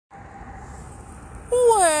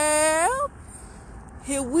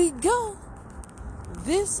Here we go.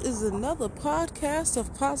 This is another podcast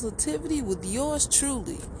of positivity with yours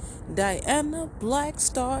truly, Diana Black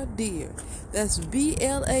Star Deer. That's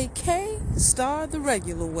BLAK Star the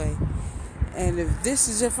regular way. And if this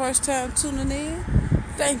is your first time tuning in,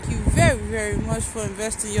 thank you very, very much for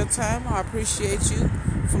investing your time. I appreciate you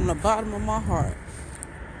from the bottom of my heart.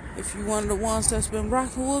 If you're one of the ones that's been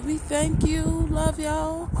rocking with me, thank you. Love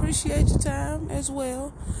y'all. Appreciate your time as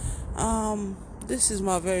well. This is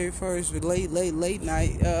my very first late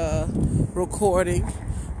night recording,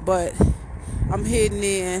 but I'm hitting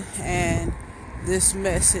in, and this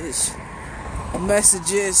messages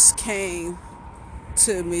came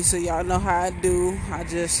to me, so y'all know how I do. I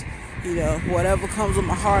just, whatever comes to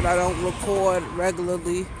my heart, I don't record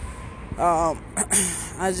regularly.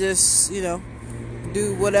 I just,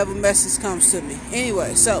 do whatever message comes to me.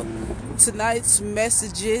 Anyway, so tonight's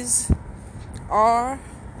messages are: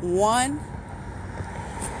 one,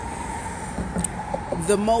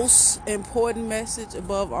 the most important message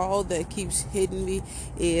above all that keeps hitting me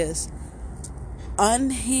is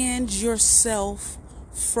unhinge yourself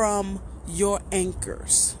from your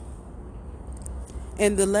anchors.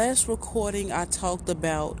 In the last recording, I talked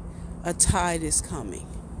about a tide is coming,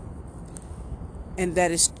 and that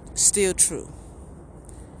is still true.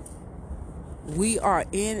 We are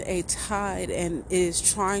in a tide, and it is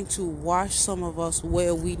trying to wash some of us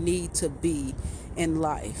where we need to be in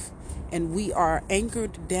life. And we are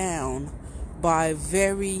anchored down by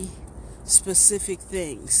very specific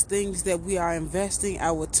things that we are investing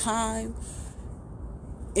our time,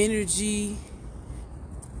 energy,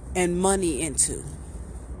 and money into.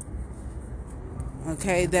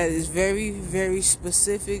 Okay, that is very, very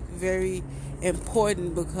specific, very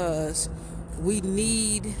important, because we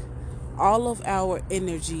need all of our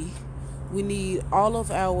energy, we need all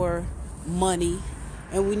of our money,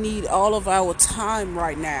 and we need all of our time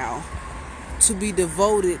right now to be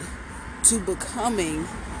devoted to becoming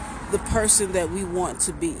the person that we want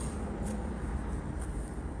to be.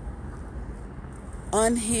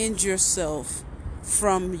 Unhinge yourself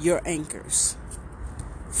from your anchors.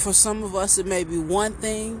 For some of us, it may be one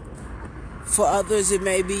thing. For others, it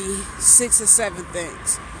may be 6 or 7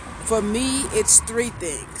 things. For me, it's 3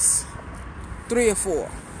 things. 3 or 4.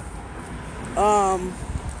 I'm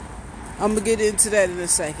going to get into that in a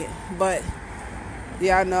second. But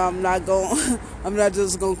yeah, I know I'm not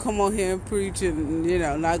just going to come on here and preach and,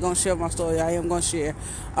 not going to share my story. I am going to share.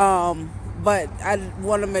 But I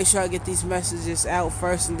want to make sure I get these messages out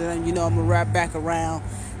first, and then, I'm going to wrap back around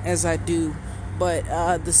as I do. But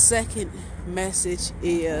the second message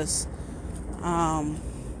is,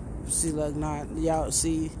 see, look, now, y'all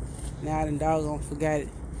see, now I done doggone forgot it.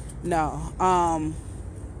 No,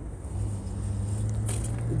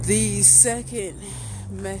 the second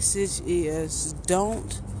message is,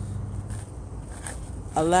 don't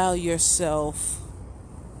allow yourself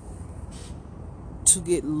to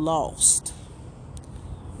get lost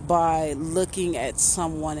by looking at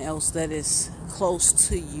someone else that is close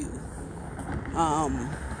to you.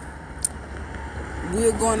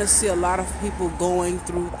 We're going to see a lot of people going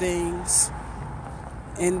through things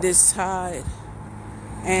in this tide,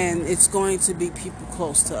 and it's going to be people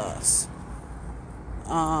close to us.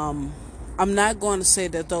 I'm not going to say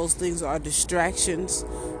that those things are distractions,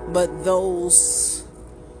 but those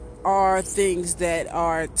are things that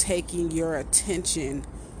are taking your attention,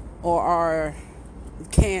 or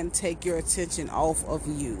can take your attention off of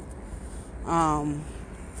you. I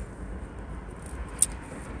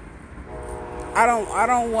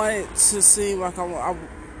don't want it to seem like I'm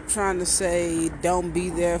trying to say don't be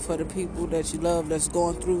there for the people that you love that's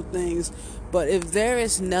going through things. But if there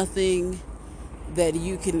is nothing that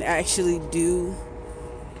you can actually do,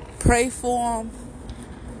 pray for them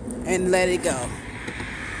and let it go.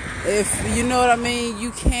 If you know what I mean,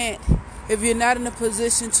 you can't. If you're not in a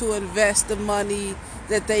position to invest the money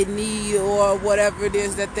that they need, or whatever it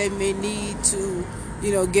is that they may need to,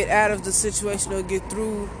 get out of the situation or get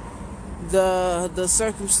through the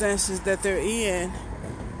circumstances that they're in,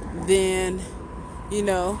 then,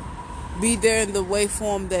 be there in the way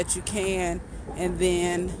form that you can, and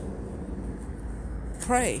then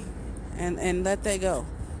pray and let that go.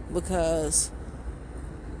 Because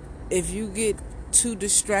if you get too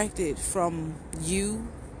distracted from you,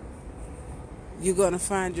 you're going to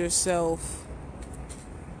find yourself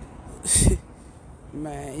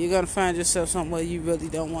you're going to find yourself somewhere you really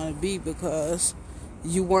don't want to be, because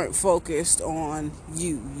you weren't focused on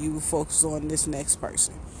you. You were focused on this next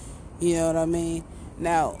person. You know what I mean?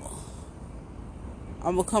 Now,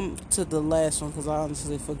 I'm going to come to the last one because I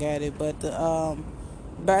honestly forgot it. But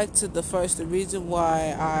back to the first, the reason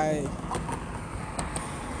why I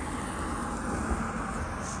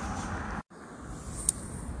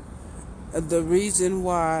The reason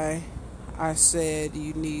why I said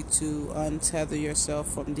you need to untether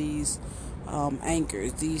yourself from these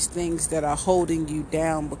anchors, these things that are holding you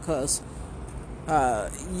down, because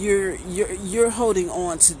you're holding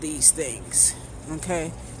on to these things.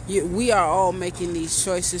 Okay, we are all making these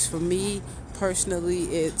choices. For me personally,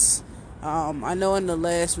 it's I know in the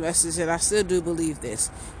last message, and I still do believe this,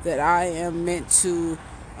 that I am meant to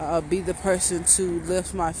be the person to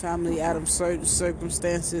lift my family out of certain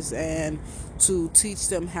circumstances and to teach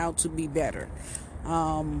them how to be better.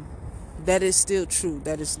 That is still true.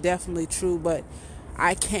 That is definitely true. But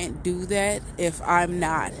I can't do that if I'm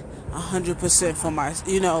not 100% for my,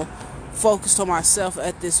 focused on myself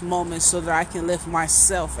at this moment, so that I can lift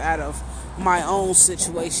myself out of my own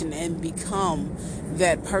situation and become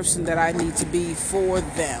that person that I need to be for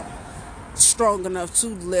them, strong enough to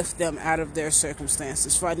lift them out of their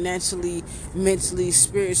circumstances, financially, mentally,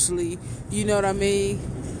 spiritually. You know what I mean?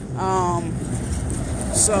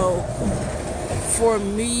 So for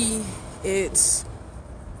me, it's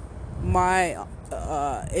my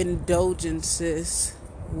indulgences,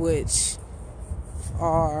 which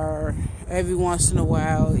are every once in a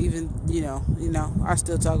while, even I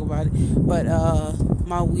still talk about it, but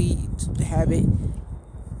my weed habit.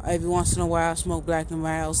 Every once in a while, I smoke Black and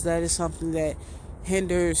Milds. That is something that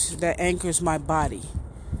anchors my body.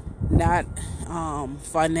 Not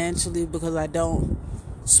financially, because I don't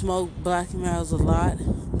smoke Black and Milds a lot,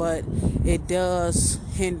 but it does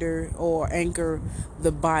hinder or anchor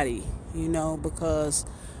the body. Because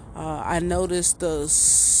I noticed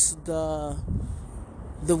the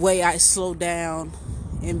way I slow down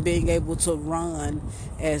in being able to run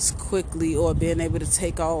as quickly, or being able to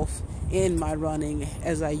take off in my running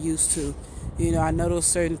as I used to. I notice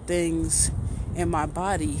certain things in my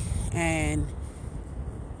body, and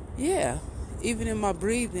yeah, even in my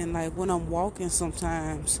breathing, like when I'm walking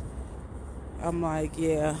sometimes, I'm like,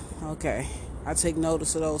 yeah, okay. I take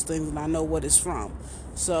notice of those things and I know what it's from.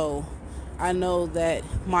 So I know that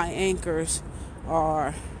my anchors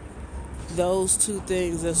are those two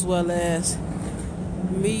things, as well as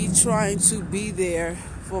me trying to be there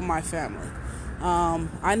for my family.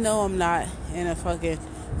 I know I'm not in a fucking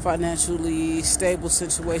financially stable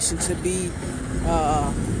situation to be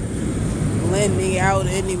lending out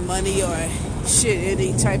any money or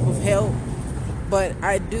any type of help, but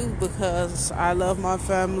I do, because I love my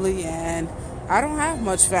family, and I don't have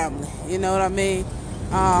much family. You know what I mean?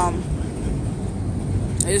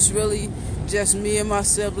 It's really just me and my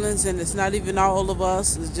siblings, and it's not even all of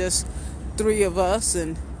us. It's just three of us,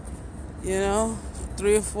 and 3 or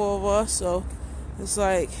 4 of us. So it's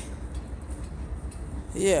like,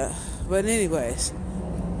 yeah. But anyways,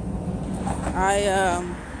 I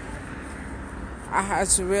had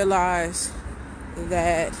to realize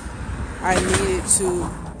that I need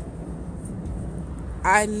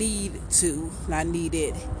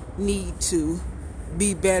to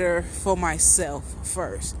be better for myself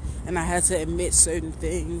first. And I had to admit certain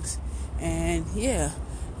things. And yeah,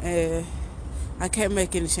 I can't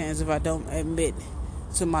make any change if I don't admit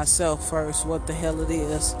to myself first what the hell it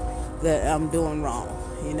is that I'm doing wrong.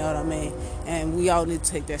 You know what I mean? And we all need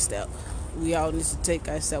to take that step. We all need to take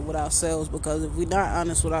that step with ourselves, because if we're not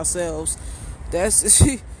honest with ourselves, that's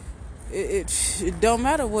it don't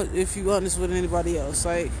matter what if you're honest with anybody else.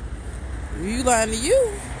 Like, if you lying to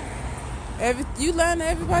you lying to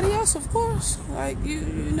everybody else, of course. Like,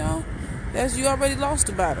 that's, you already lost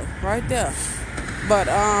the battle right there. But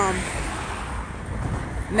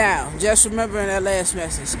now, just remember in that last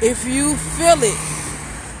message, if you feel it,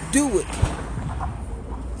 do it.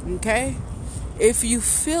 Okay? If you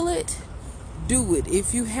feel it, do it.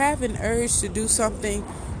 If you have an urge to do something,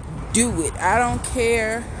 do it. I don't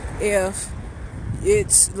care if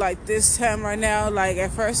it's like this time right now. Like,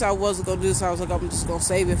 at first I wasn't going to do this. I was like, I'm just going to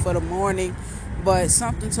save it for the morning. But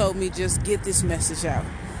something told me, just get this message out.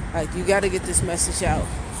 Like, you got to get this message out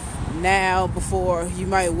now, before you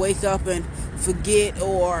might wake up and forget,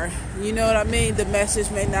 or, you know what I mean? The message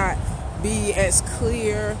may not be as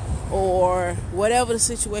clear, or whatever the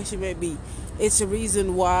situation may be. It's a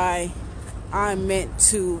reason why I'm meant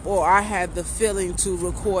to, or I had the feeling to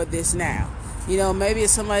record this now. Maybe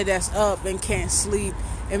it's somebody that's up and can't sleep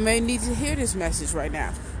and may need to hear this message right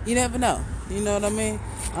now. You never know. You know what I mean?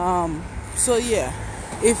 So yeah,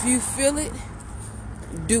 if you feel it,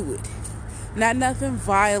 do it. Not nothing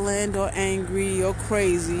violent or angry or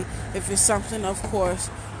crazy. If it's something, of course,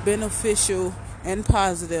 beneficial and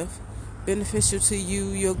positive, beneficial to you,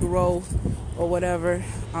 your growth, or whatever,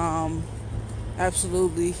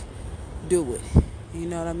 absolutely do it. You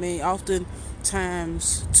know what I mean?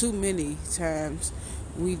 Oftentimes, too many times,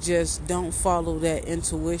 We just don't follow that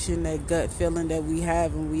intuition, that gut feeling that we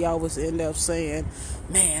have, and we always end up saying,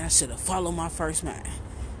 "Man, I should have followed my first mind."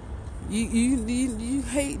 You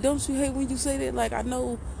hate, don't you hate when you say that? Like I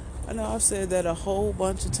know I've said that a whole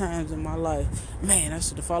bunch of times in my life. Man, I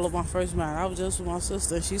should have followed my first mind. I was just with my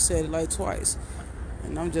sister, and she said it like twice,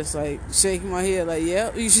 and I'm just like shaking my head, like,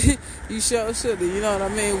 "Yep, you sure should have." You know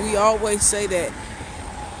what I mean? We always say that,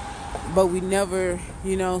 but we never,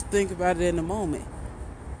 think about it in the moment.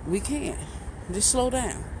 We can't. Just slow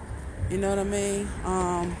down. You know what I mean?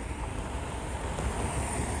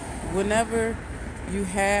 Whenever you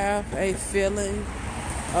have a feeling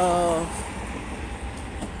of,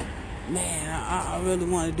 man, I really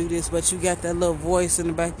want to do this, but you got that little voice in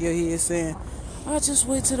the back of your head saying, "I'll just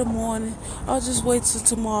wait till the morning. I'll just wait till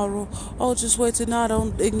tomorrow. I'll just wait till now."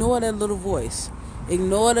 Don't ignore that little voice.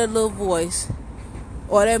 Ignore that little voice.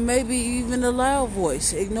 Or that may be even a loud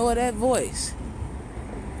voice. Ignore that voice.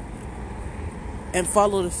 And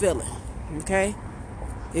follow the feeling. Okay?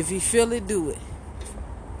 If you feel it, do it.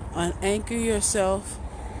 Unanchor yourself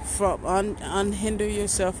from, unhinder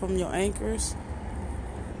yourself from your anchors.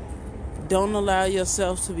 Don't allow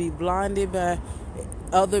yourself to be blinded by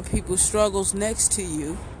other people's struggles next to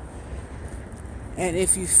you. And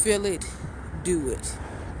if you feel it, do it.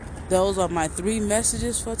 Those are my 3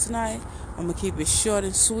 messages for tonight. I'm going to keep it short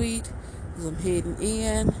and sweet because I'm heading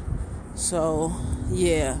in. So,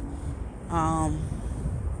 yeah. I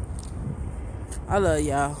love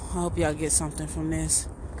y'all. I hope y'all get something from this.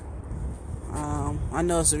 I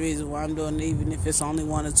know it's the reason why I'm doing it, even if it's only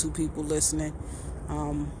 1 or 2 people listening.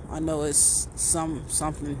 I know it's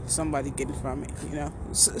somebody getting from it,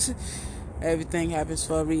 Everything happens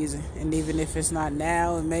for a reason. And even if it's not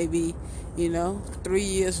now, it may be, 3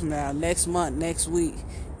 years from now, next month, next week.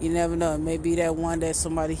 You never know. It may be that one that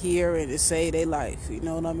somebody hear and it saved their life. You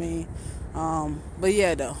know what I mean? But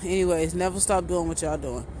yeah, though. Anyways, never stop doing what y'all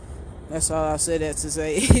doing. That's all I said that to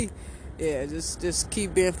say. Yeah, just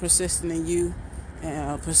keep being persistent in you.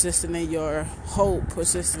 Persistent in your hope,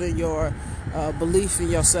 persistent in your belief in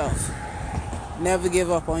yourself. Never give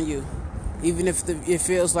up on you. Even if it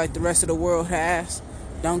feels like the rest of the world has,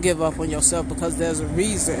 don't give up on yourself, because there's a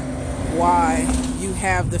reason why you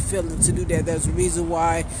have the feeling to do that. There's a reason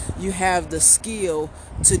why you have the skill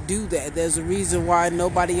to do that. There's a reason why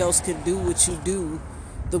nobody else can do what you do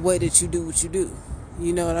the way that you do what you do.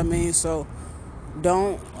 You know what I mean? So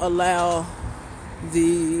don't allow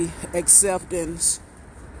the acceptance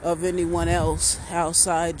of anyone else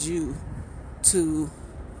outside you to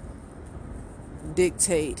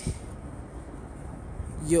dictate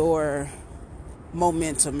your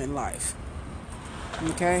momentum in life.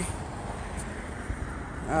 Okay?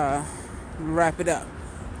 Wrap it up.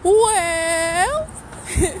 Well,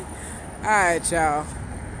 alright, y'all.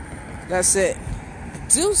 That's it.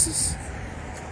 Deuces.